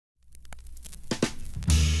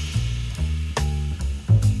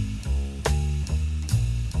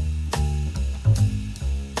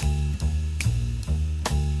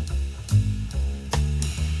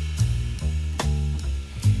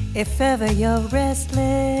If ever you're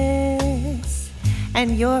restless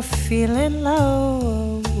and you're feeling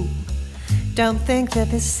low, don't think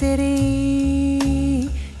that the city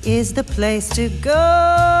is the place to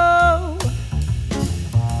go.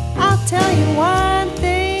 I'll tell you one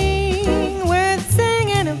thing worth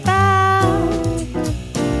singing about.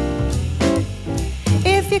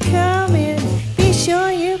 If you come in, be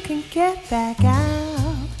sure you can get back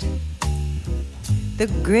out. The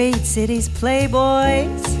great city's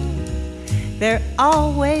playboys, they're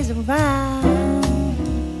always around.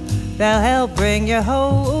 They'll help bring your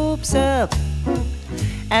hopes up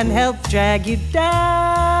and help drag you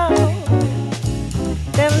down.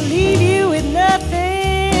 They'll leave you with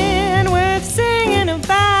nothing worth singing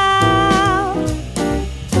about.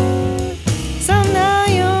 So now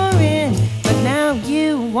you're in, but now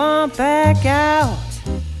you want back out.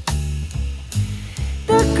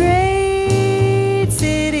 The great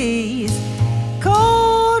city's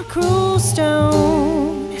cold, cruel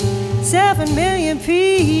stone, 7 million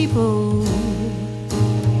people,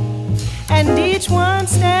 and each one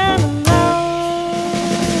stand alone.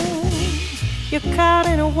 You're caught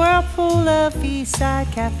in a whirlpool of East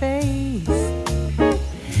Side cafes,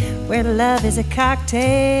 where love is a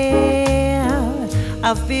cocktail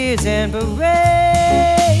of beers and berets,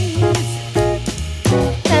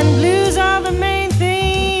 and blues are the main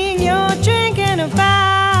thing you're drinking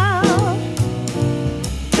about.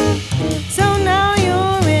 So now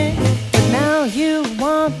you're in, but now you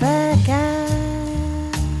want back out.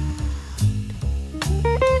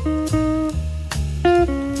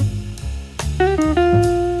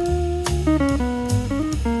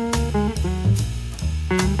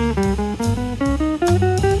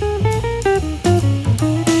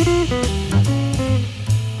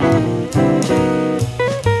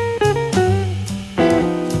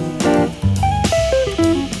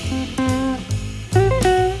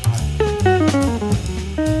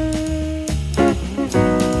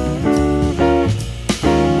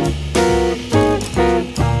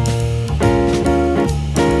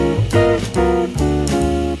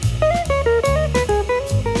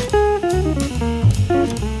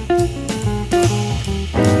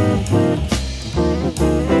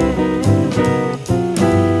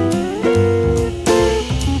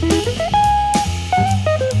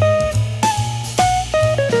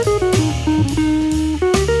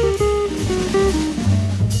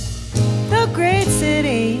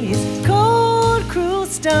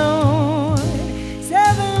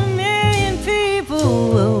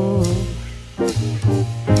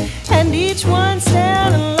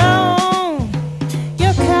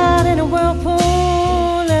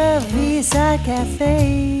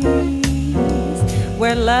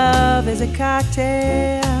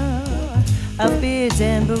 Cocktail of beards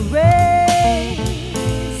and berets,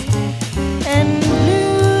 and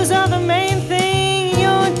blues are the main thing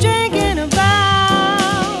you're drinking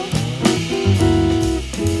about.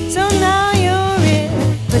 So now you're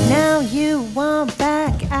in, but now you want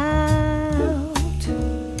back out.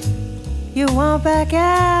 You want back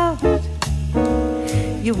out.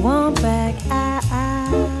 You want back out.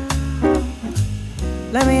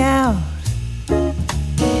 Let me out.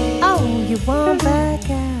 You want back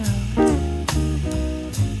out.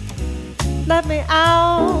 Let me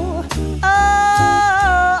out.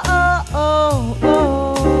 Oh, oh, oh,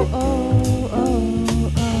 oh, oh,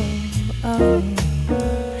 oh, oh, oh.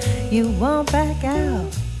 You want back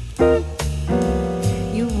out.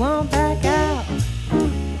 You want back out.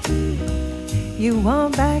 You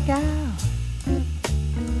want back out.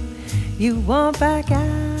 You want back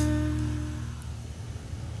out.